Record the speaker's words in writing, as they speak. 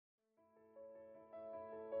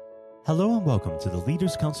Hello and welcome to the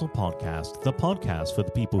Leaders Council podcast, the podcast for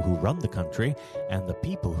the people who run the country and the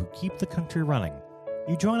people who keep the country running.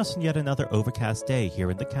 You join us on yet another overcast day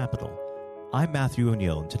here in the capital. I'm Matthew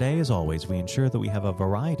O'Neill, and today, as always, we ensure that we have a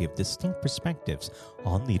variety of distinct perspectives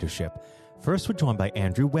on leadership. First, we're joined by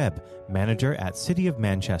Andrew Webb, manager at City of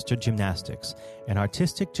Manchester Gymnastics, an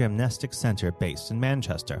artistic gymnastics centre based in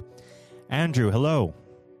Manchester. Andrew, hello.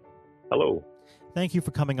 Hello. Thank you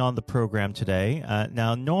for coming on the program today.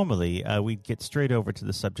 Now, normally, we'd get straight over to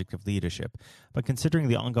the subject of leadership, but considering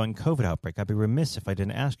the ongoing COVID outbreak, I'd be remiss if I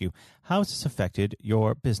didn't ask you, how has this affected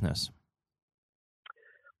your business?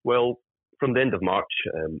 Well, from the end of March,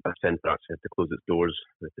 our centre actually had to close its doors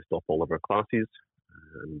to stop all of our classes,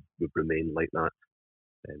 and we've remained like that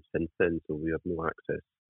since then, so we have no access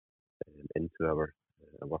into our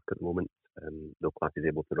work at the moment, no classes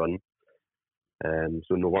able to run.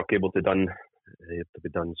 So no work able to be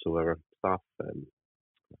done. So our staff are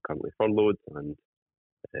currently furloughed, and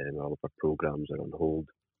all of our programs are on hold.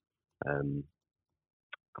 And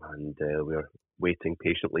we're waiting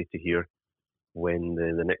patiently to hear when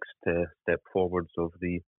the next step forwards of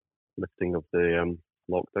the lifting of the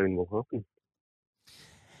lockdown will happen.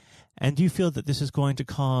 And do you feel that this is going to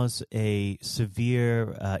cause a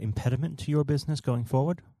severe impediment to your business going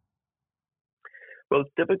forward? Well,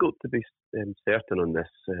 it's difficult to be certain on this.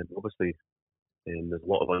 Obviously, there's a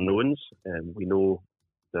lot of unknowns. We know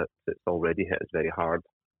that it's already hit us very hard.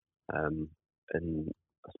 In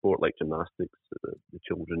a sport like gymnastics, the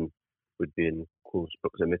children would be in close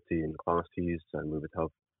proximity in classes, and we would have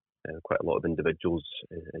quite a lot of individuals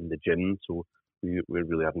in the gym. So we're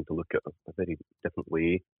really having to look at a very different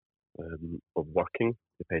way of working,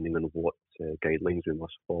 depending on what guidelines we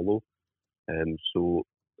must follow. So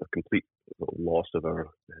a complete loss of our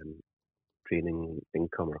training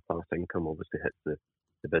income or class income obviously hits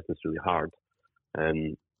the business really hard.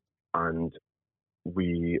 And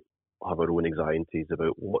we have our own anxieties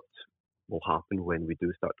about what will happen when we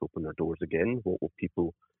do start to open our doors again. What will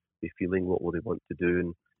people be feeling? What will they want to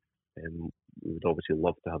do? And we would obviously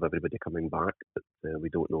love to have everybody coming back, but we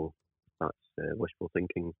don't know if that's wishful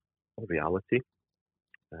thinking or reality.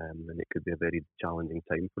 And it could be a very challenging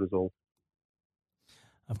time for us all.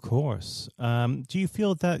 Of course. Do you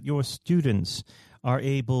feel that your students are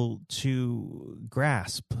able to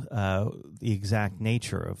grasp the exact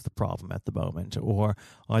nature of the problem at the moment, or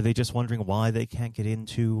are they just wondering why they can't get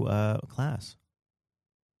into class?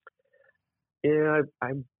 Yeah,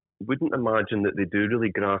 I wouldn't imagine that they do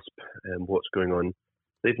really grasp what's going on.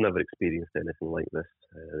 They've never experienced anything like this.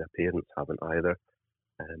 Their parents haven't either.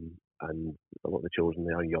 And a lot of the children,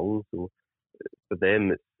 they are young, so for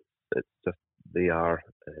them it's just they are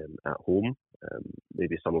at home.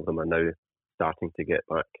 Maybe some of them are now starting to get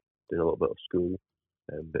back doing a little bit of school,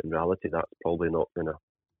 but in reality that's probably not going to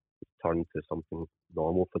turn to something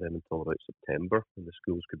normal for them until about September, when the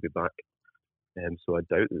schools could be back. So I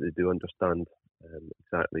doubt that they do understand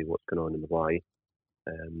exactly what's going on and why.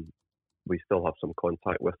 We still have some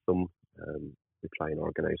contact with them. We try and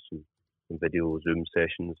organise some video Zoom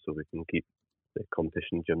sessions so we can keep the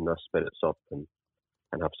competition gymnast spirits up and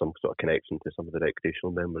have some sort of connection to some of the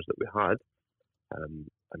recreational members that we had. And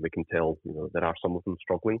we can tell, there are some of them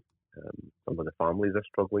struggling. Some of the families are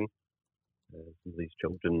struggling. Some of these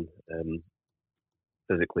children,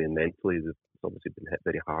 physically and mentally, they've obviously been hit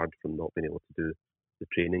very hard from not being able to do the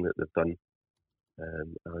training that they've done.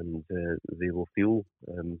 And they will feel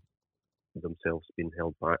themselves being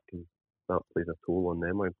held back, and that plays a toll on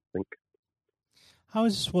them, I think. How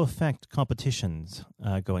this will affect competitions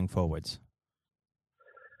going forwards?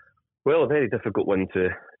 Well, a very difficult one to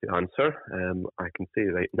answer. I can say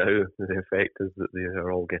right now the effect is that they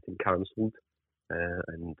are all getting cancelled,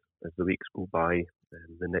 and as the weeks go by,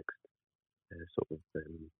 the next sort of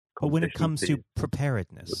But when it comes to phase,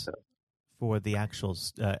 preparedness for the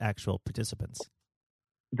actual participants?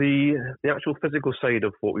 The actual physical side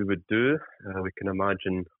of what we would do, we can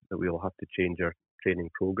imagine that we will have to change our training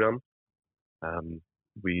programme.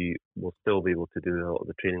 We will still be able to do a lot of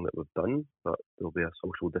the training that we've done, but there'll be a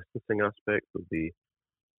social distancing aspect. There'll be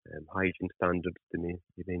hygiene standards to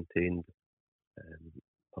be maintained.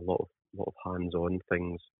 A lot of hands-on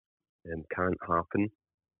things can't happen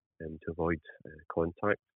to avoid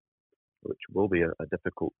contact, which will be a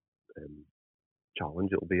difficult challenge.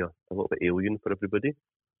 It'll be a little bit alien for everybody.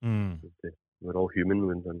 We're all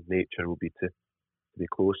human, and nature will be to be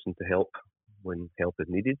close and to help when help is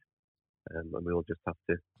needed. And we'll just have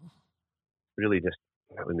to really just,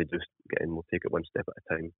 when we do get in, we'll take it one step at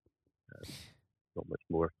a time. Not much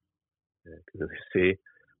more. Because as I say,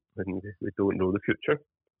 when we don't know the future.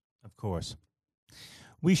 Of course.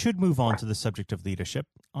 We should move on to the subject of leadership.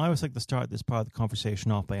 I always like to start this part of the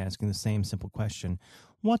conversation off by asking the same simple question.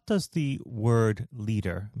 What does the word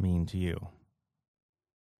leader mean to you?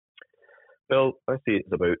 Well, I say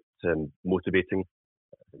it's about motivating,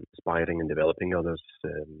 inspiring and developing others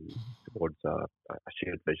towards a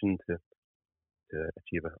shared vision to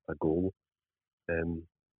achieve a goal.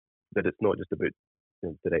 But it's not just about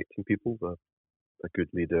directing people. A good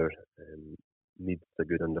leader needs a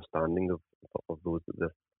good understanding of those that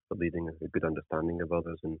they're leading, a good understanding of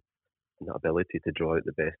others, and that ability to draw out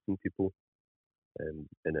the best in people.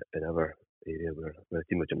 In our area, we're a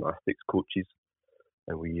team of gymnastics coaches,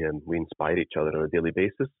 and we inspire each other on a daily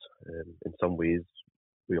basis. In some ways,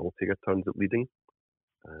 we all take our turns at leading,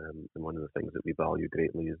 and one of the things that we value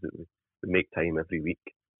greatly is that we make time every week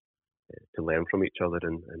to learn from each other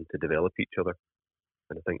and to develop each other.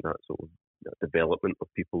 And I think that sort of development of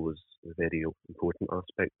people is a very important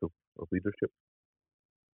aspect of leadership.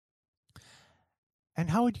 And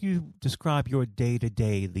how would you describe your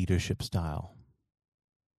day-to-day leadership style?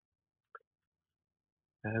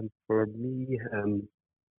 For me,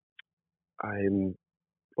 I'm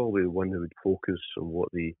probably the one who would focus on what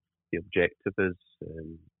the objective is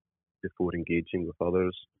before engaging with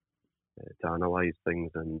others, to analyse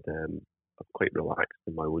things, and I'm quite relaxed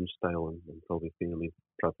in my own style and probably fairly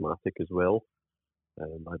pragmatic as well.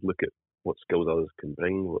 I'd look at what skills others can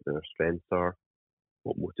bring, what their strengths are,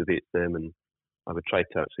 what motivates them, and I would try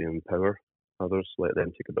to actually empower others, let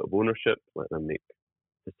them take a bit of ownership, let them make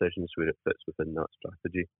decisions where it fits within that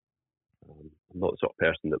strategy. I'm not the sort of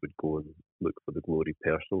person that would go and look for the glory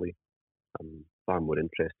personally. I'm far more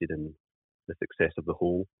interested in the success of the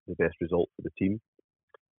whole, the best result for the team.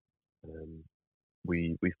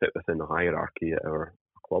 We fit within a hierarchy at our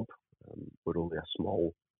club. We're only a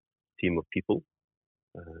small team of people,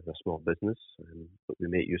 a small business, but we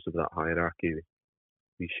make use of that hierarchy.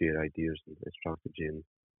 We share ideas and strategy, and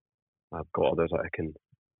I've got others that I can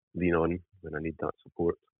lean on when I need that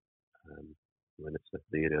support. When it's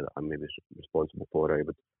the area that I'm maybe responsible for, I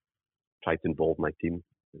would try to involve my team,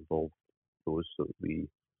 involve those, so that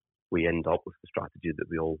we end up with the strategy that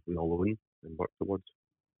we all own and work towards.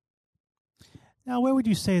 Now, where would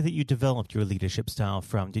you say that you developed your leadership style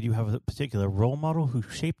from? Did you have a particular role model who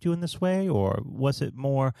shaped you in this way, or was it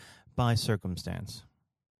more by circumstance?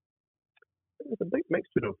 It's a big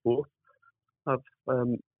mixture of both. I've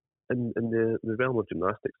in the realm of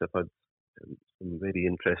gymnastics, I've had some very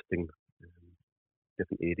interesting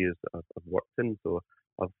different areas that I've worked in. So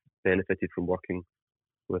I've benefited from working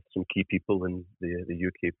with some key people in the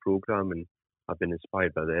UK programme, and I've been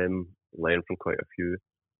inspired by them, learned from quite a few.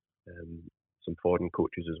 Some foreign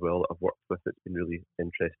coaches as well that I've worked with. It's been really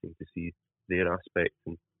interesting to see their aspect,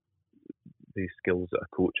 and the skills that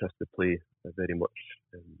a coach has to play are very much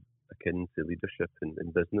akin to leadership in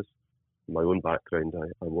business. In my own background,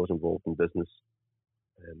 I was involved in business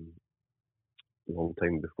a long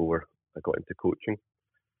time before I got into coaching,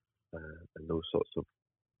 and those sorts of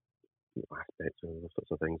aspects and those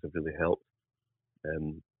sorts of things have really helped.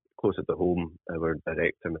 Closer to home, our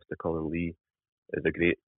director, Mr. Colin Lee, is a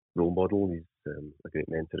great role model. He's a great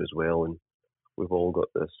mentor as well, and we've all got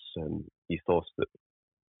this ethos that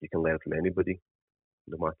you can learn from anybody,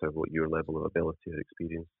 no matter what your level of ability or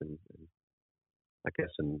experience. And I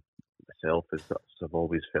guess in myself, I've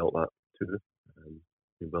always felt that too.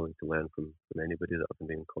 Been willing to learn from anybody that I've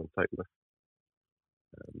been in contact with.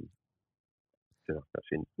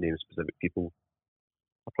 Actually name specific people,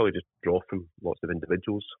 I probably just draw from lots of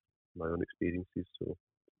individuals, my own experiences. So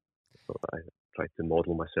I thought that I try to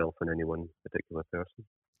model myself on any one particular person.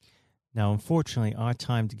 Now, unfortunately, our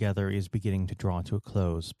time together is beginning to draw to a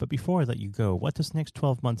close. But before I let you go, what does the next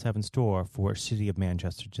 12 months have in store for City of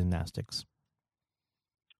Manchester Gymnastics?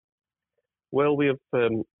 Well, we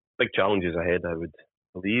have big challenges ahead, I would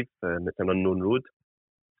believe. It's an unknown road,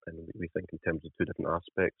 and we think in terms of two different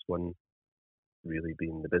aspects. One really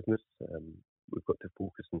being the business. We've got to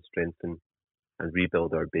focus and strengthen and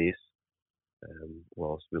rebuild our base,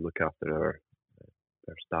 whilst we look after our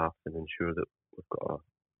staff and ensure that we've got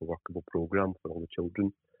a workable programme for all the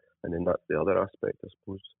children. And then that's the other aspect, I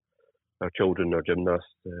suppose. Our children, our gymnasts,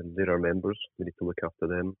 they're our members. We need to look after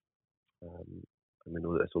them. And we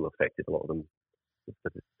know that this will affect a lot of them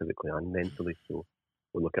physically and mentally. So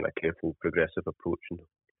we're looking at a careful, progressive approach, and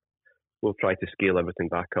we'll try to scale everything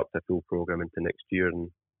back up to full programme into next year.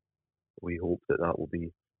 And we hope that that will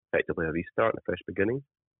be effectively a restart and a fresh beginning.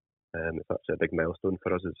 It's actually a big milestone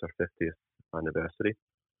for us. It's our 50th anniversary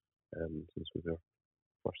since we were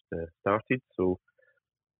first started. So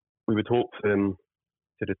we would hope to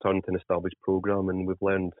return to an established programme, and we've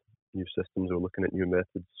learned new systems, we're looking at new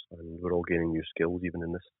methods, and we're all gaining new skills even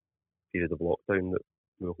in this period of lockdown that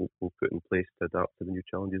we hope will put in place to adapt to the new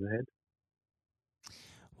challenges ahead.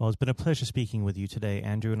 Well, it's been a pleasure speaking with you today,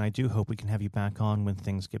 Andrew, and I do hope we can have you back on when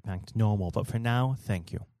things get back to normal. But for now,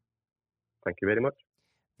 thank you. Thank you very much.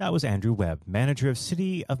 That was Andrew Webb, manager of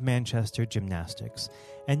City of Manchester Gymnastics.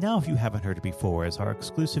 And now, if you haven't heard it before, is our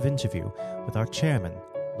exclusive interview with our chairman,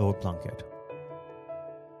 Lord Blunkett.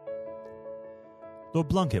 Lord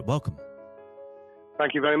Blunkett, welcome.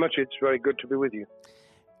 Thank you very much. It's very good to be with you.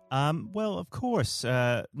 Well, of course,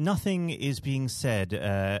 nothing is being said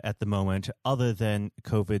at the moment other than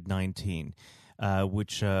COVID-19,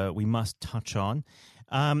 which we must touch on.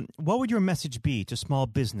 What would your message be to small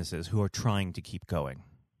businesses who are trying to keep going?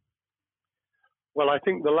 Well, I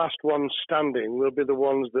think the last ones standing will be the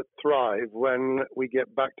ones that thrive when we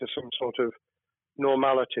get back to some sort of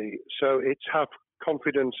normality. So it's have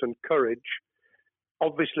confidence and courage.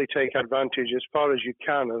 Obviously take advantage as far as you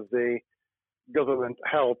can of the government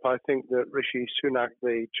help. I think that Rishi Sunak,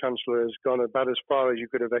 the Chancellor, has gone about as far as you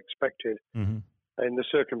could have expected in the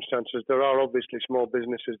circumstances. There are obviously small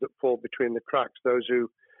businesses that fall between the cracks. Those who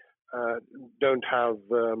don't have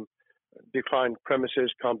defined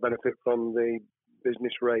premises can't benefit from the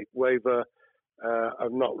business rate waiver,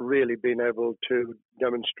 have not really been able to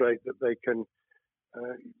demonstrate that they can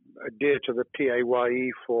adhere to the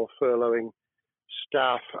PAYE for furloughing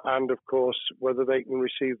staff, and of course whether they can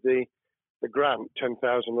receive the grant,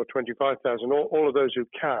 10,000 or 25,000. All of those who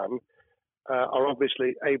can are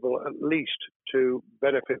obviously able at least to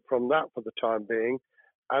benefit from that for the time being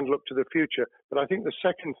and look to the future. But I think the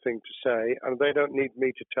second thing to say, and they don't need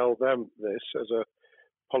me to tell them this as a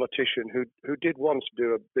politician who did once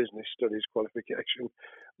do a business studies qualification,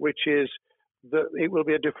 which is that it will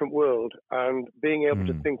be a different world, and being able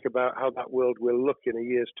to think about how that world will look in a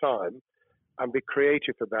year's time and be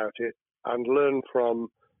creative about it and learn from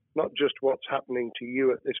not just what's happening to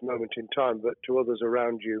you at this moment in time, but to others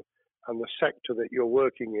around you and the sector that you're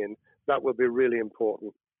working in, that will be really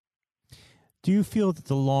important. Do you feel that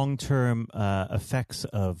the long-term effects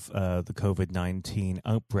of the COVID-19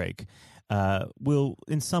 outbreak will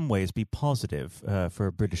in some ways be positive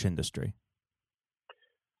for British industry?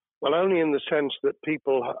 Well, only in the sense that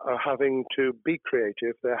people are having to be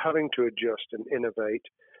creative, they're having to adjust and innovate.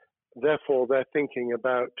 Therefore, they're thinking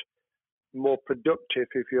about more productive,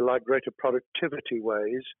 if you like, greater productivity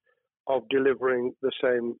ways of delivering the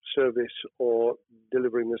same service or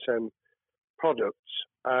delivering the same products.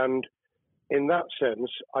 And in that sense,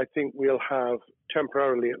 I think we'll have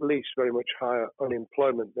temporarily at least very much higher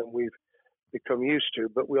unemployment than we've become used to,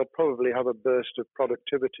 but we'll probably have a burst of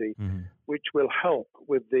productivity, which will help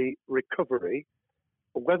with the recovery.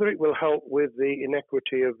 Whether it will help with the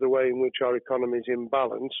inequity of the way in which our economy is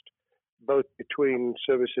imbalanced, both between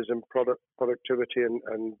services and productivity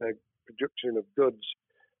and the production of goods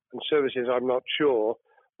and services, I'm not sure.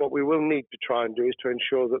 What we will need to try and do is to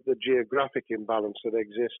ensure that the geographic imbalance that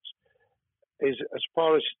exists is, as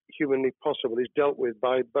far as humanly possible, is dealt with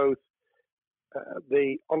by both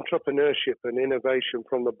the entrepreneurship and innovation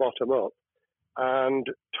from the bottom up and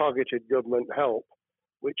targeted government help,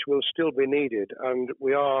 which will still be needed. And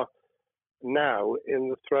we are now in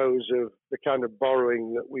the throes of the kind of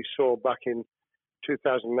borrowing that we saw back in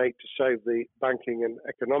 2008 to save the banking and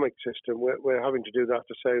economic system. We're having to do that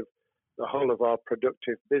to save the whole of our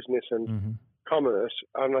productive business and commerce,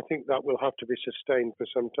 and I think that will have to be sustained for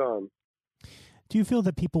some time. Do you feel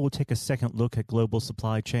that people will take a second look at global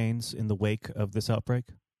supply chains in the wake of this outbreak?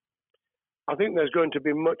 I think there's going to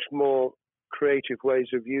be much more creative ways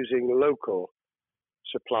of using local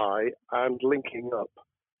supply and linking up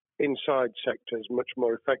inside sectors much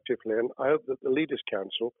more effectively. And I hope that the Leaders'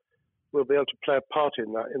 Council will be able to play a part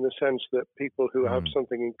in that, in the sense that people who have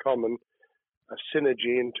something in common, a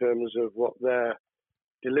synergy in terms of what they're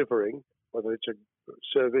delivering, whether it's a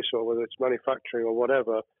service or whether it's manufacturing or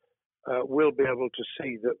whatever, will be able to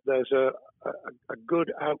see that there's a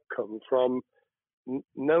good outcome from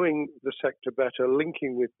knowing the sector better,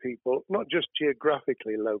 linking with people, not just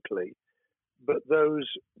geographically, locally, but those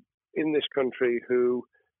in this country who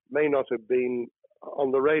may not have been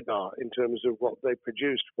on the radar in terms of what they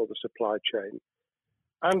produced for the supply chain.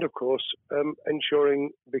 And of course, ensuring,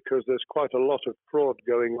 because there's quite a lot of fraud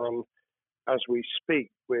going on as we speak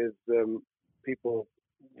with people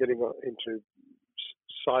getting into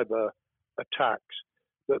cyber attacks,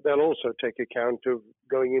 that they'll also take account of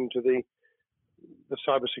going into the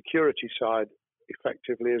cyber security side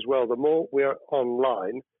effectively as well. The more we are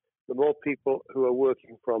online, the more people who are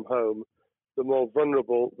working from home, the more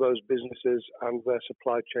vulnerable those businesses and their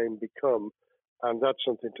supply chain become. And that's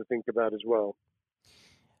something to think about as well.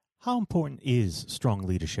 How important is strong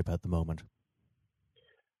leadership at the moment?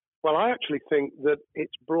 Well, I actually think that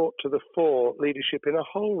it's brought to the fore leadership in a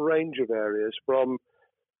whole range of areas, from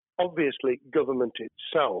obviously government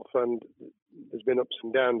itself, and there's been ups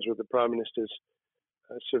and downs with the Prime Minister's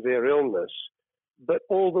severe illness, but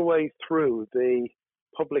all the way through the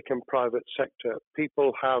public and private sector,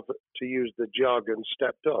 people have, to use the jargon,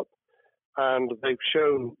 stepped up, and they've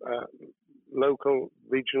shown local,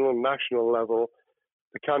 regional, national level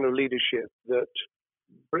the kind of leadership that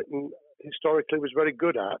Britain historically was very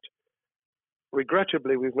good at.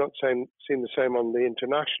 Regrettably, we've not seen the same on the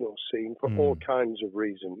international scene for all kinds of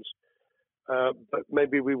reasons, but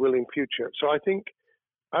maybe we will in future. So I think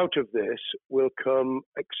out of this will come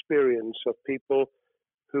experience of people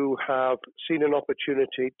who have seen an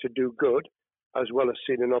opportunity to do good, as well as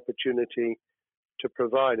seen an opportunity to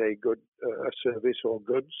provide a good service or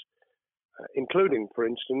goods, including, for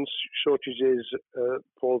instance, shortages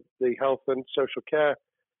for the health and social care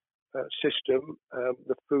system,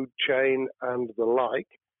 the food chain and the like.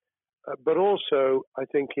 But also, I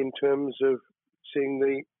think in terms of seeing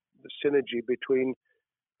the synergy between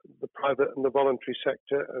the private and the voluntary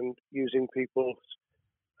sector and using people's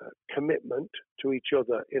commitment to each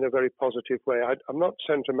other in a very positive way. I'm not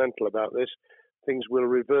sentimental about this. Things will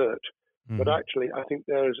revert. But actually, I think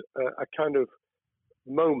there's a kind of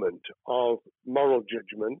moment of moral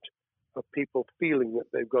judgment of people feeling that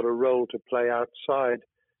they've got a role to play outside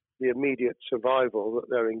the immediate survival that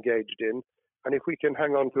they're engaged in. And if we can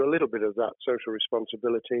hang on to a little bit of that social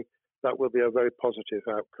responsibility, that will be a very positive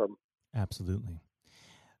outcome. Absolutely.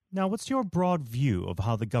 Now, what's your broad view of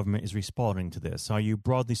how the government is responding to this? Are you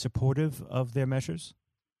broadly supportive of their measures?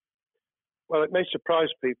 Well, it may surprise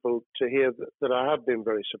people to hear that I have been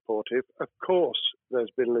very supportive. Of course,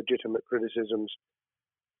 there's been legitimate criticisms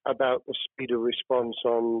about the speed of response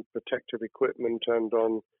on protective equipment and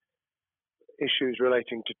on issues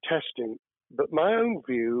relating to testing. But my own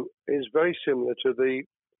view is very similar to the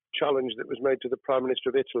challenge that was made to the Prime Minister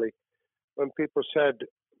of Italy when people said,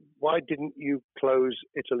 why didn't you close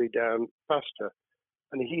Italy down faster?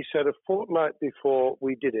 And he said, a fortnight before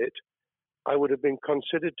we did it, I would have been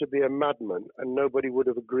considered to be a madman and nobody would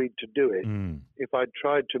have agreed to do it if I'd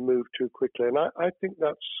tried to move too quickly. And I think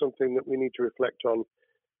that's something that we need to reflect on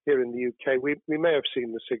here in the UK. We may have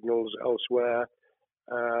seen the signals elsewhere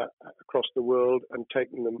across the world and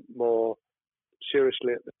taken them more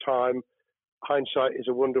seriously at the time. Hindsight is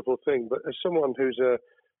a wonderful thing, but as someone who's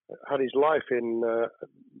had his life in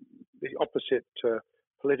the opposite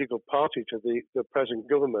political party to the present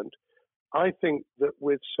government, I think that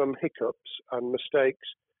with some hiccups and mistakes,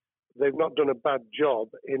 they've not done a bad job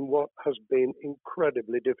in what has been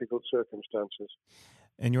incredibly difficult circumstances.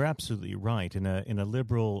 And you're absolutely right. In a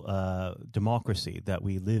liberal democracy that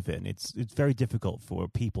we live in, it's very difficult for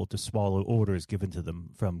people to swallow orders given to them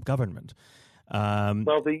from government.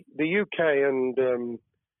 Well, the UK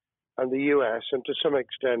and the US, and to some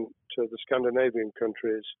extent the Scandinavian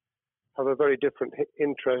countries, have a very different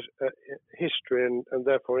history and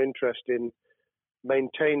therefore interest in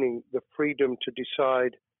maintaining the freedom to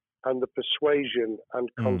decide and the persuasion and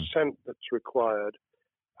consent that's required.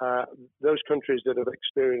 Those countries that have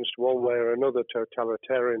experienced one way or another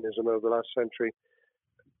totalitarianism over the last century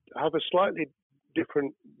have a slightly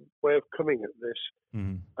different way of coming at this.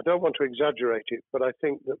 I don't want to exaggerate it, but I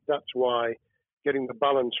think that that's why getting the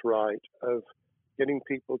balance right of getting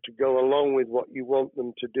people to go along with what you want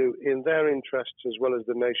them to do in their interests as well as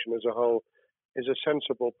the nation as a whole is a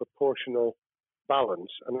sensible, proportional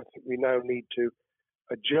balance. And I think we now need to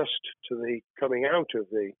adjust to the coming out of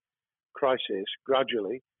the crisis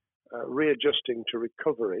gradually, readjusting to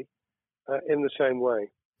recovery in the same way.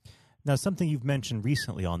 Now, something you've mentioned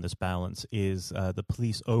recently on this balance is the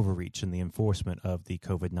police overreach in the enforcement of the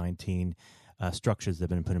COVID-19 structures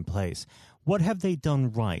that have been put in place. What have they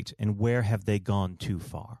done right, and where have they gone too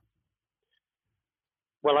far?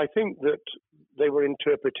 Well, I think that they were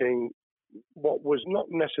interpreting what was not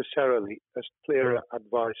necessarily as clear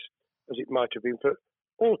advice as it might have been for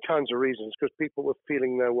all kinds of reasons, because people were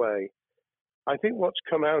feeling their way. I think what's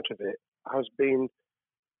come out of it has been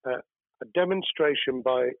a demonstration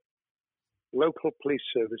by local police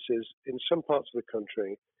services in some parts of the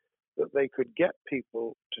country that they could get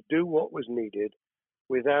people to do what was needed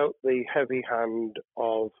without the heavy hand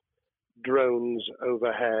of drones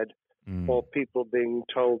overhead or people being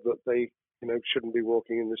told that they shouldn't be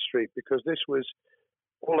walking in the street, because this was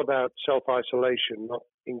all about self-isolation, not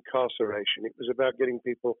incarceration. It was about getting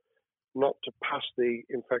people not to pass the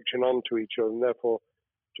infection on to each other and therefore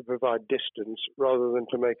to provide distance rather than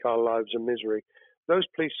to make our lives a misery. Those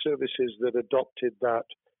police services that adopted that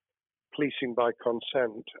policing by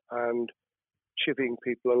consent and chivying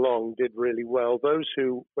people along did really well. Those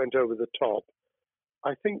who went over the top,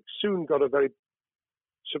 I think, soon got a very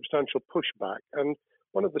substantial pushback. And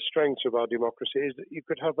one of the strengths of our democracy is that you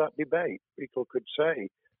could have that debate. People could say,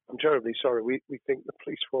 I'm terribly sorry, we think the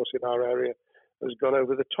police force in our area has gone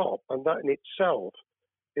over the top. And that in itself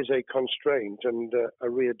is a constraint and a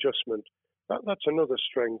readjustment. That's another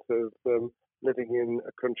strength of living in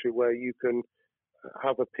a country where you can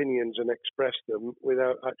have opinions and express them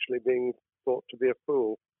without actually being thought to be a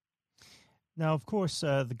fool. Now, of course,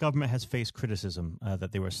 the government has faced criticism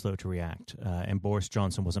that they were slow to react, and Boris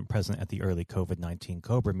Johnson wasn't present at the early COVID-19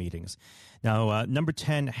 COBRA meetings. Now, Number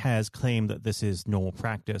 10 has claimed that this is normal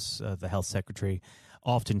practice. The health secretary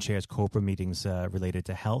often chairs COBRA meetings related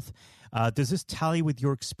to health. Does this tally with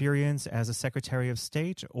your experience as a Secretary of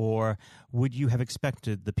State, or would you have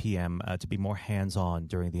expected the PM to be more hands-on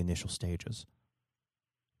during the initial stages?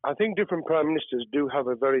 I think different prime ministers do have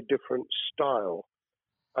a very different style.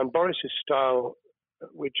 And Boris's style,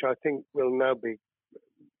 which I think will now be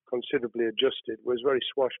considerably adjusted, was very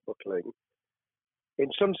swashbuckling. In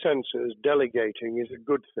some senses, delegating is a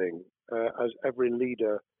good thing, as every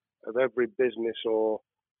leader of every business or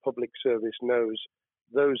public service knows.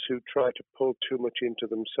 Those who try to pull too much into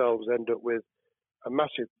themselves end up with a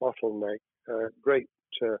massive bottleneck, great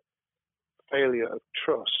failure of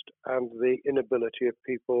trust, and the inability of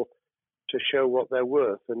people to show what they're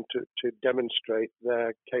worth and to demonstrate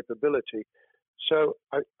their capability. So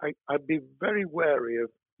I'd be very wary of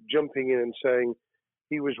jumping in and saying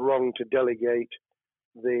he was wrong to delegate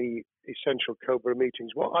the essential COBRA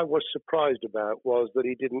meetings. What I was surprised about was that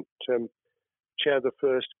he didn't chair the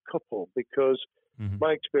first couple, because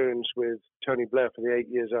my experience with Tony Blair for the 8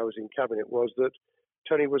 years I was in Cabinet was that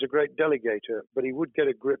Tony was a great delegator, but he would get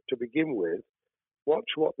a grip to begin with, watch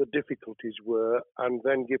what the difficulties were, and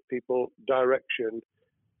then give people direction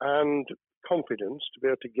and confidence to be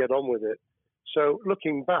able to get on with it. So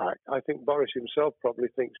looking back, I think Boris himself probably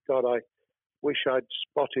thinks, God, I wish I'd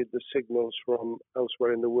spotted the signals from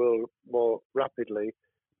elsewhere in the world more rapidly,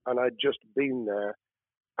 and I'd just been there.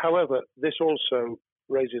 However, this also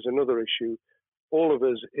raises another issue. All of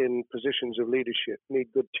us in positions of leadership need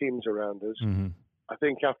good teams around us. I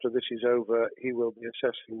think after this is over, he will be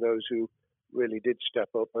assessing those who really did step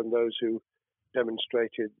up and those who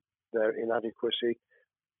demonstrated their inadequacy.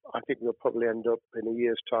 I think we'll probably end up in a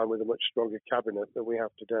year's time with a much stronger cabinet than we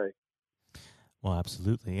have today. Well,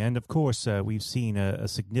 absolutely. And of course, we've seen a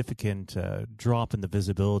significant drop in the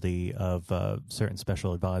visibility of certain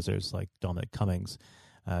special advisors like Dominic Cummings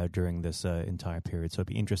during this entire period. So it'd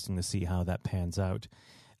be interesting to see how that pans out.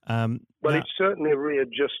 It's certainly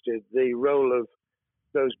readjusted the role of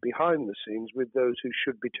those behind the scenes with those who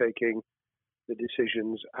should be taking the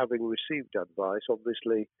decisions, having received advice.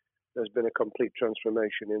 Obviously, there's been a complete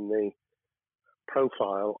transformation in the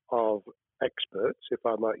profile of experts, if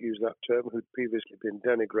I might use that term, who'd previously been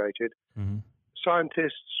denigrated.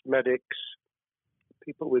 Scientists, medics,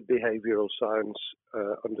 people with behavioral science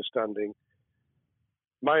understanding.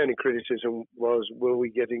 My only criticism was, were we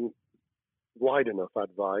getting wide enough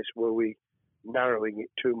advice? Were we narrowing it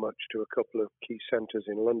too much to a couple of key centres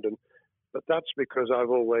in London? But that's because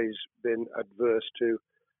I've always been adverse to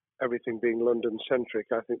everything being London-centric.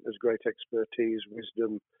 I think there's great expertise,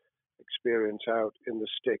 wisdom, experience out in the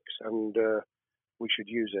sticks, and we should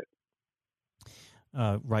use it.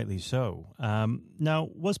 Rightly so. Now,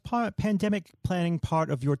 was pandemic planning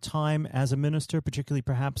part of your time as a minister, particularly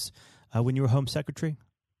perhaps when you were Home Secretary?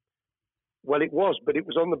 Well, it was, but it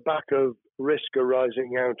was on the back of risk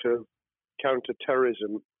arising out of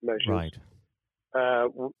counter-terrorism measures. Right. I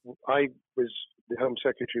was the Home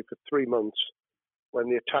Secretary for 3 months when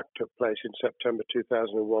the attack took place in September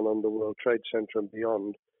 2001 on the World Trade Center and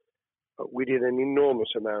beyond. We did an enormous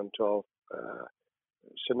amount of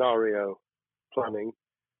scenario planning,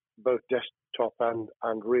 both desktop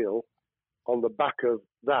and real. On the back of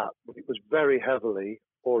that, it was very heavily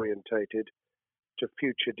orientated to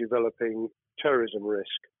future developing terrorism risk.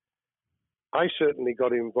 I certainly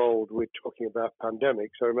got involved with talking about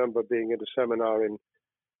pandemics. I remember being at a seminar in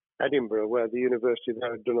Edinburgh where the university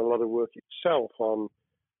there had done a lot of work itself on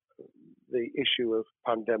the issue of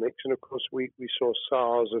pandemics. And of course, we saw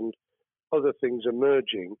SARS and other things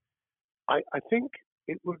emerging. I think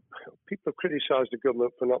people have criticised the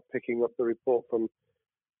government for not picking up the report from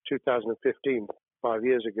 2015, 5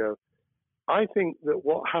 years ago. I think that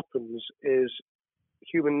what happens is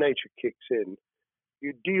human nature kicks in.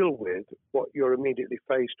 You deal with what you're immediately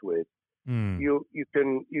faced with. You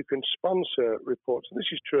can sponsor reports, and this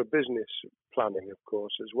is true of business planning, of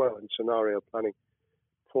course, as well, and scenario planning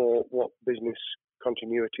for what business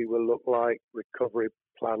continuity will look like, recovery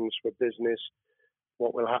plans for business,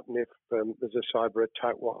 what will happen if there's a cyber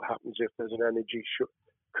attack, what happens if there's an energy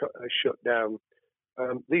shutdown.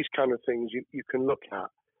 These kind of things you can look at,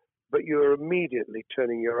 but you're immediately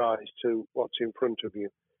turning your eyes to what's in front of you.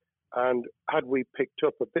 And had we picked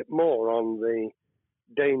up a bit more on the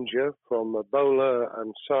danger from Ebola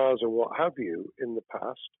and SARS and what have you in the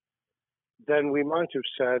past, then we might have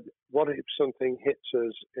said, what if something hits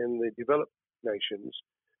us in the developed nations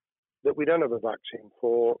that we don't have a vaccine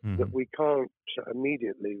for, that we can't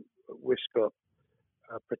immediately whisk up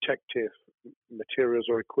protective materials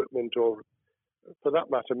or equipment, or for that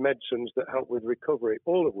matter, medicines that help with recovery,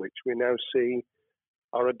 all of which we now see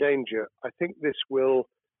are a danger. I think this will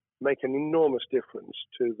make an enormous difference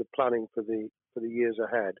to the planning for the years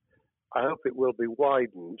ahead. I hope it will be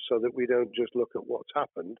widened so that we don't just look at what's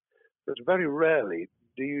happened, but very rarely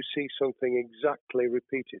do you see something exactly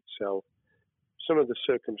repeat itself. Some of the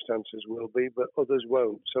circumstances will be, but others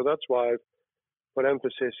won't. So that's why I've put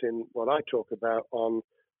emphasis in what I talk about on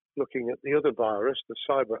looking at the other virus, the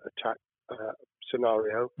cyber attack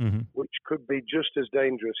scenario, which could be just as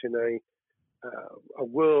dangerous in a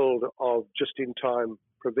world of just-in-time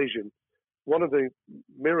provision. One of the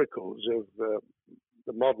miracles of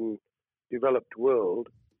the modern developed world,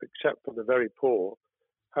 except for the very poor,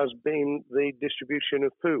 has been the distribution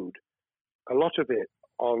of food. A lot of it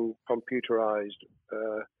on computerized,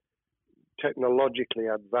 technologically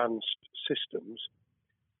advanced systems.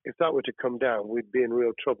 If that were to come down, we'd be in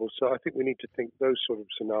real trouble. So I think we need to think those sort of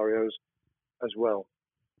scenarios as well.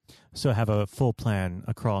 So have a full plan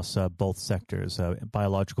across both sectors,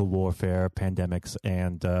 biological warfare, pandemics,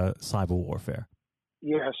 and cyber warfare.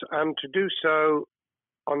 Yes, and to do so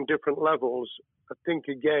on different levels. I think,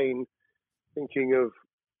 again,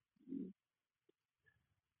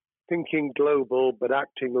 thinking global but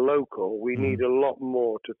acting local, we need a lot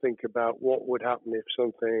more to think about what would happen if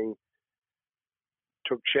something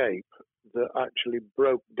took shape that actually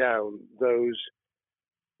broke down those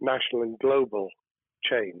national and global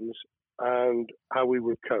chains and how we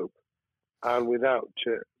would cope. And without,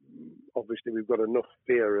 obviously, we've got enough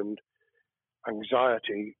fear and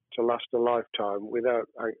anxiety to last a lifetime. Without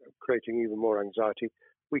creating even more anxiety,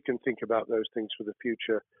 we can think about those things for the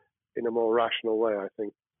future in a more rational way, I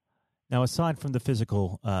think. Now, aside from the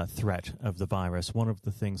physical threat of the virus, one of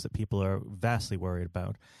the things that people are vastly worried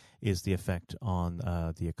about is the effect on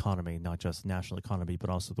the economy, not just national economy, but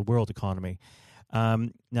also the world economy.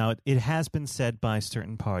 Now, it has been said by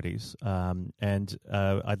certain parties, and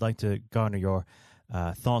I'd like to garner your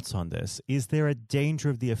thoughts on this. Is there a danger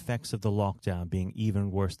of the effects of the lockdown being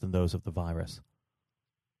even worse than those of the virus?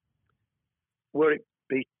 Were it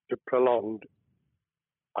be prolonged,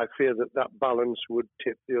 I fear that balance would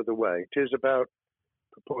tip the other way. It is about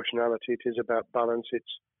proportionality. It is about balance. It's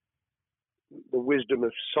the wisdom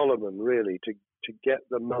of Solomon, really, to get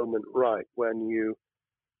the moment right when you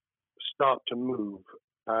start to move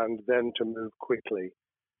and then to move quickly.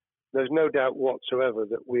 There's no doubt whatsoever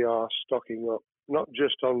that we are stocking up, not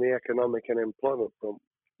just on the economic and employment front,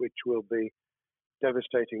 which will be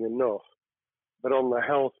devastating enough, but on the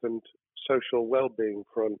health and social well-being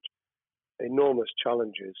front, enormous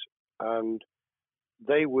challenges, and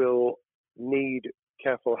they will need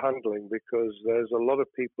careful handling because there's a lot of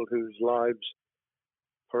people whose lives,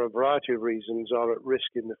 for a variety of reasons, are at risk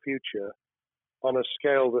in the future on a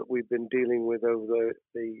scale that we've been dealing with over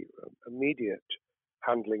the immediate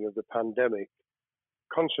handling of the pandemic,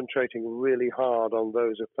 concentrating really hard on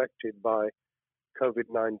those affected by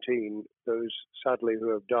COVID-19, those sadly who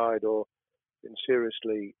have died or been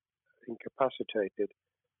seriously incapacitated.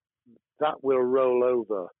 That will roll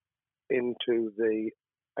over into the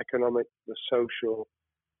economic, the social,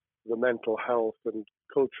 the mental health and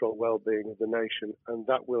cultural well-being of the nation, and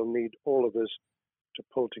that will need all of us to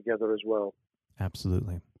pull together as well.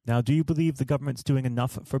 Absolutely. Now, do you believe the government's doing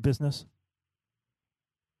enough for business?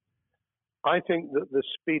 I think that the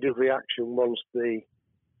speed of reaction once the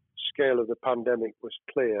scale of the pandemic was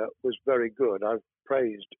clear was very good. I've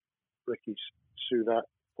praised Rishi Sunak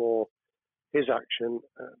for his action.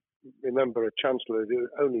 Remember, a chancellor who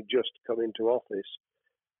only just come into office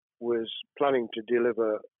was planning to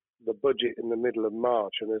deliver the budget in the middle of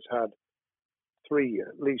March and has had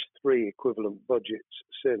at least three equivalent budgets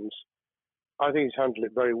since. I think he's handled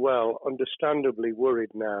it very well. Understandably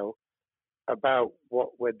worried now about what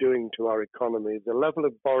we're doing to our economy. The level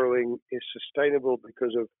of borrowing is sustainable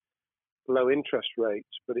because of low interest rates,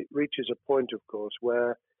 but it reaches a point, of course,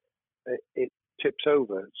 where it tips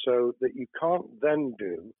over so that you can't then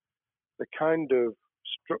do the kind of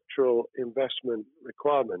structural investment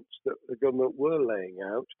requirements that the government were laying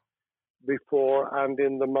out before and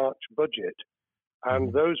in the March budget.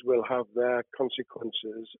 And those will have their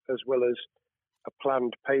consequences as well as a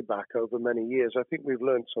planned payback over many years. I think we've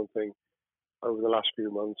learned something over the last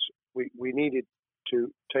few months. We needed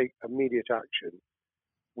to take immediate action.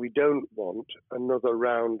 We don't want another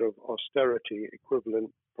round of austerity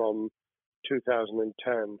equivalent from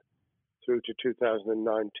 2010 through to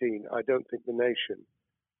 2019. I don't think the nation,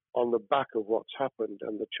 on the back of what's happened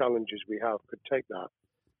and the challenges we have, could take that.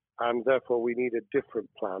 And therefore, we need a different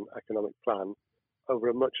plan, economic plan, over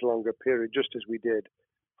a much longer period, just as we did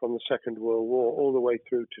from the Second World War all the way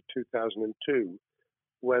through to 2002,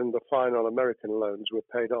 when the final American loans were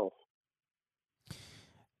paid off.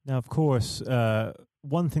 Now, of course,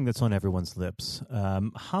 one thing that's on everyone's lips,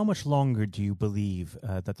 how much longer do you believe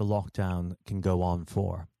that the lockdown can go on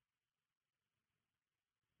for?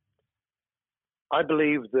 I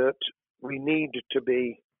believe that we need to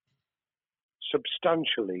be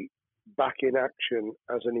substantially back in action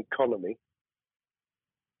as an economy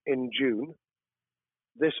in June.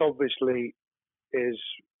 This obviously is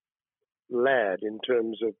led in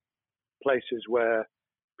terms of places where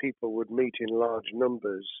people would meet in large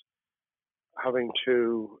numbers, having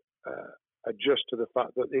to adjust to the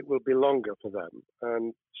fact that it will be longer for them.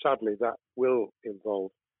 And sadly, that will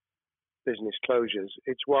involve business closures.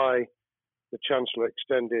 It's why the Chancellor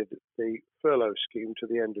extended the furlough scheme to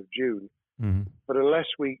the end of June. Mm-hmm. But unless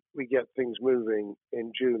we get things moving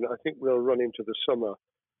in June, I think we'll run into the summer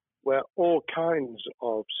where all kinds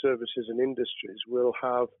of services and industries will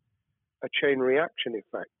have a chain reaction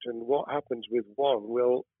effect. And what happens with one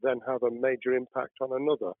will then have a major impact on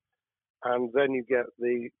another. And then you get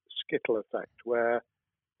the skittle effect where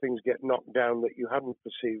things get knocked down that you hadn't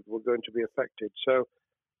perceived were going to be affected. So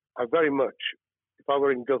I very much, if I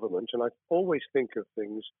were in government, and I always think of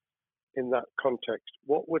things in that context,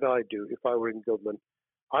 what would I do if I were in government?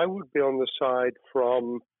 I would be on the side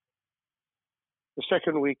from the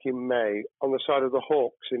second week in May, on the side of the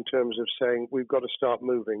hawks in terms of saying we've got to start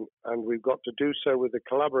moving, and we've got to do so with the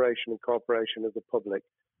collaboration and cooperation of the public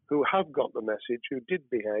who have got the message, who did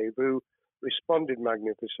behave, who responded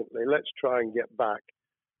magnificently. Let's try and get back,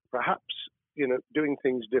 perhaps, doing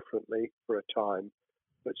things differently for a time,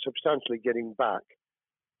 but substantially getting back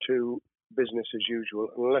to business as usual.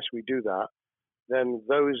 And unless we do that, then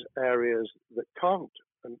those areas that can't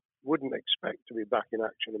and wouldn't expect to be back in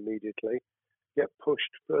action immediately get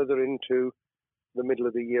pushed further into the middle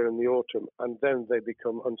of the year and the autumn, and then they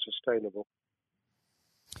become unsustainable.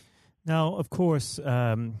 Now, of course,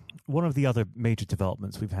 one of the other major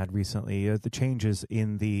developments we've had recently are the changes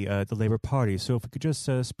in the Labour Party. So if we could just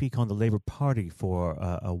speak on the Labour Party for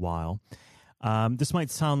a while. This might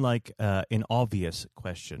sound like an obvious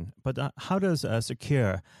question, but how does Sir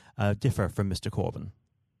Keir differ from Mr. Corbyn?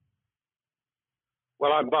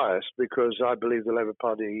 Well, I'm biased because I believe the Labour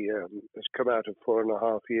Party has come out of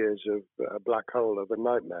 4.5 years of a black hole of a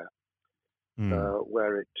nightmare,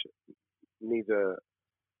 where it neither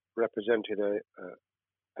represented a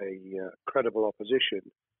credible opposition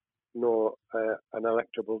nor an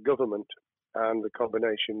electable government. And the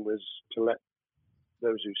combination was to let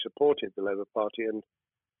those who supported the Labour Party and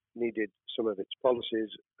needed some of its policies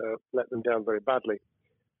let them down very badly.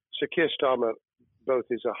 Sir Keir Starmer both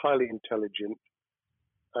is a highly intelligent,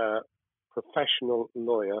 professional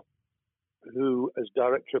lawyer who, as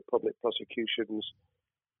Director of Public Prosecutions,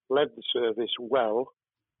 led the service well,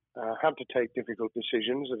 had to take difficult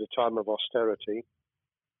decisions at a time of austerity,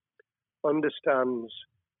 understands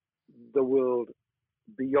the world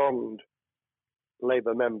beyond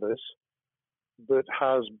Labour members, but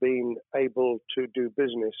has been able to do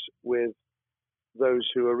business with those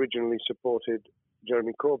who originally supported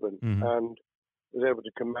Jeremy Corbyn and was able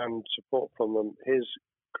to command support from them. His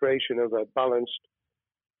creation of a balanced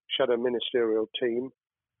shadow ministerial team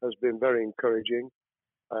has been very encouraging.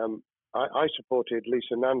 I supported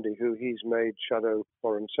Lisa Nandy, who he's made shadow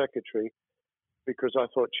foreign secretary, because I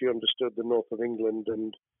thought she understood the north of England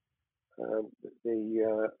and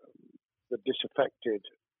the disaffected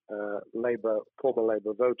former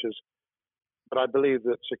Labour voters. But I believe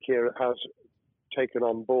that Sir Keir has taken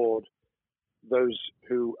on board those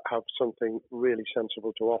who have something really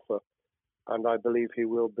sensible to offer. And I believe he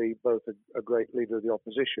will be both a great leader of the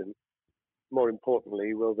opposition. More importantly,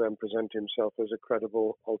 he will then present himself as a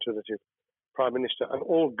credible alternative prime minister. And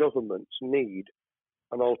all governments need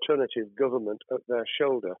an alternative government at their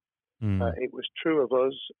shoulder. It was true of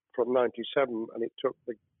us from 97, and it took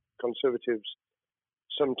the Conservatives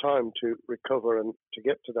some time to recover and to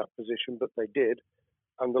get to that position, but they did,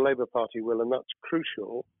 and the Labour Party will, and that's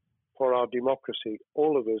crucial for our democracy.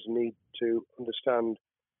 All of us need to understand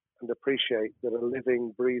and appreciate that a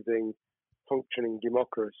living, breathing functioning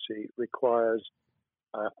democracy requires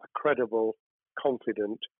a credible,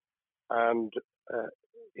 confident, and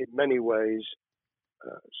in many ways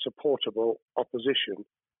supportable opposition,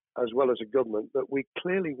 as well as a government that we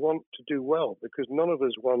clearly want to do well, because none of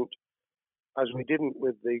us want, as we didn't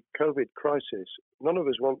with the COVID crisis, none of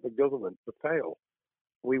us want the government to fail.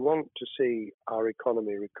 We want to see our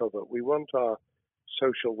economy recover. We want our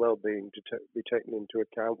social well-being to be taken into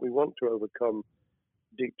account. We want to overcome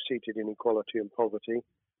deep-seated inequality and poverty,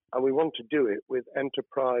 and we want to do it with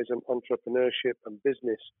enterprise and entrepreneurship and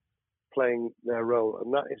business playing their role,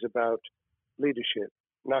 and that is about leadership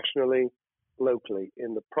nationally, locally,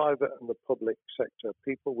 in the private and the public sector,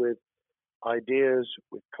 people with ideas,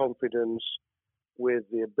 with confidence, with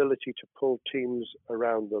the ability to pull teams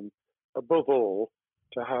around them, above all,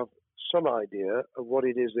 to have some idea of what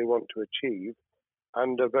it is they want to achieve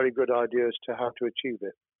and a very good idea as to how to achieve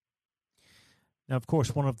it. Now, of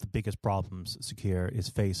course, one of the biggest problems Secure is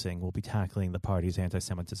facing will be tackling the party's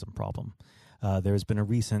anti-Semitism problem. There has been a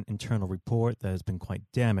recent internal report that has been quite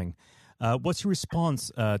damning. What's your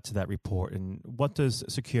response to that report, and what does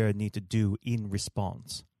Secure need to do in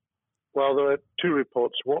response? Well, there are two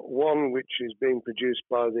reports. One which is being produced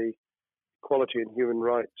by the Equality and Human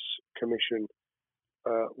Rights Commission,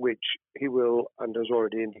 which he will, and has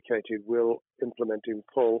already indicated, will implement in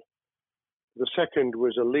full. The second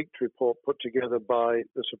was a leaked report put together by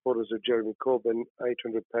the supporters of Jeremy Corbyn,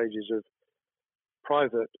 800 pages of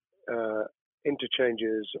private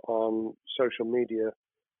interchanges on social media,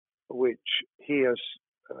 which he has,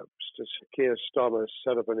 Keir Starmer,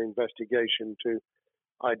 set up an investigation to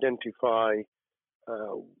identify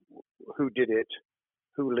who did it,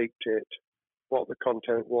 who leaked it, what the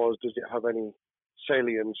content was, does it have any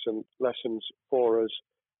salience and lessons for us,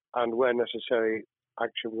 and where necessary,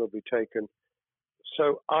 action will be taken.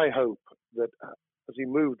 So I hope that as he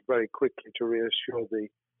moved very quickly to reassure the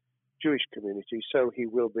Jewish community, so he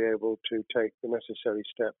will be able to take the necessary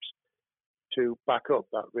steps to back up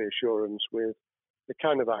that reassurance with the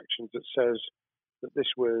kind of actions that says that this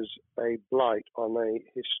was a blight on a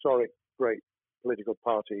historic, great political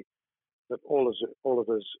party that all of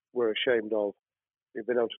us were ashamed of. We've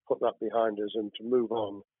been able to put that behind us and to move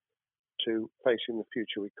on to facing the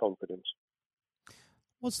future with confidence.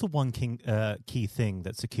 What's the one key thing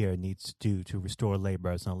that Secure needs to do to restore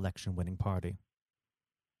Labour as an election-winning party?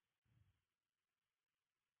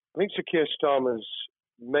 I think Sir Keir Starmer's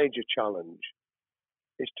major challenge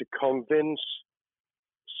is to convince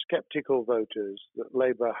sceptical voters that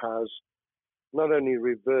Labour has not only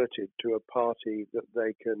reverted to a party that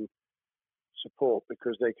they can support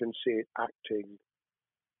because they can see it acting,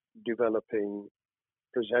 developing,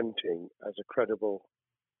 presenting as a credible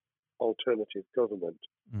alternative government,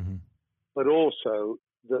 but also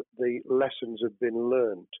that the lessons have been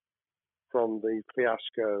learned from the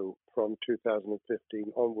fiasco from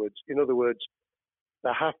 2015 onwards. In other words,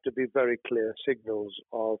 there have to be very clear signals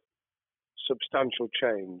of substantial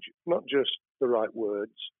change, not just the right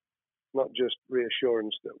words, not just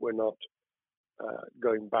reassurance that we're not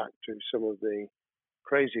going back to some of the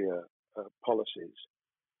crazier policies,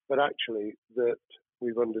 but actually that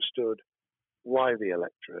we've understood why the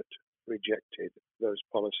electorate rejected those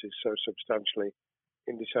policies so substantially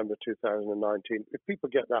in December 2019. If people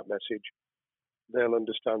get that message, they'll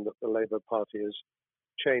understand that the Labour Party has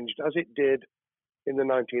changed, as it did in the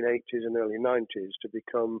 1980s and early 90s, to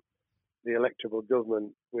become the electable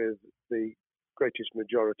government with the greatest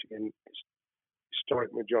majority and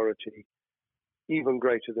historic majority, even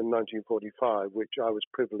greater than 1945, which I was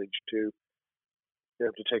privileged to be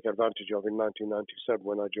able to take advantage of in 1997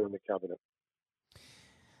 when I joined the cabinet.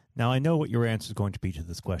 Now, I know what your answer is going to be to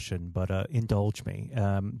this question, but indulge me.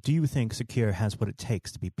 Do you think Secure has what it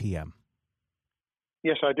takes to be PM?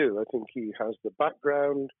 Yes, I do. I think he has the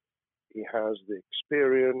background, he has the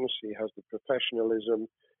experience, he has the professionalism,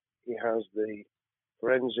 he has the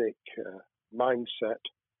forensic mindset,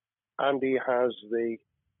 and he has the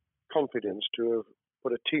confidence to have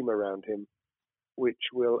put a team around him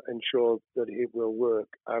which will ensure that it will work.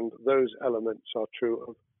 And those elements are true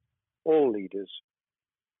of all leaders.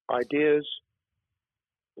 Ideas,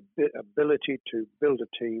 the ability to build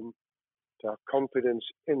a team, to have confidence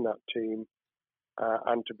in that team,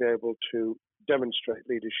 and to be able to demonstrate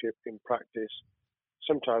leadership in practice,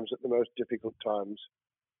 sometimes at the most difficult times.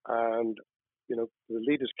 And, you know, the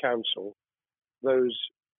Leaders' Council, those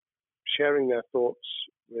sharing their thoughts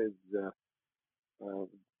with the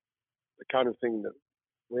kind of thing that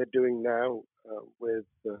we're doing now with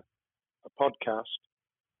a podcast,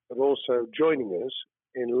 but also joining us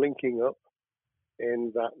in linking up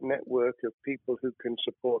in that network of people who can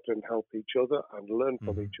support and help each other and learn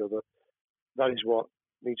from each other. that is what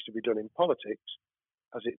needs to be done in politics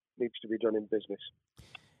as it needs to be done in business.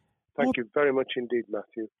 Thank you very much indeed,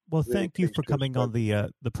 Matthew. Well, thank you for coming on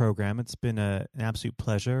the program. It's been an absolute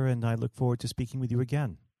pleasure, and I look forward to speaking with you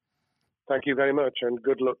again. Thank you very much, and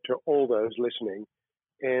good luck to all those listening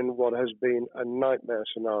in what has been a nightmare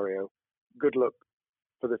scenario. Good luck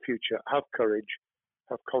for the future. Have courage,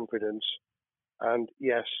 have confidence, and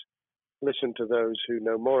yes, listen to those who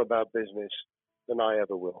know more about business than I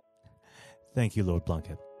ever will. Thank you, Lord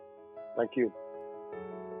Blunkett. Thank you.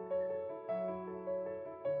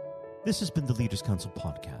 This has been the Leaders Council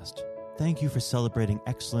podcast. Thank you for celebrating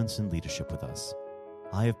excellence in leadership with us.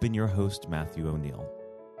 I have been your host, Matthew O'Neill.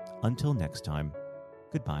 Until next time,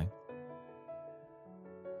 goodbye.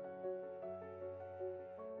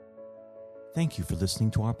 Thank you for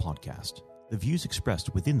listening to our podcast. The views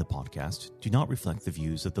expressed within the podcast do not reflect the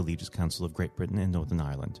views of the Leaders Council of Great Britain and Northern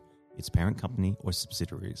Ireland, its parent company or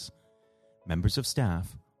subsidiaries, members of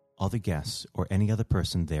staff, other guests, or any other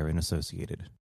person therein associated.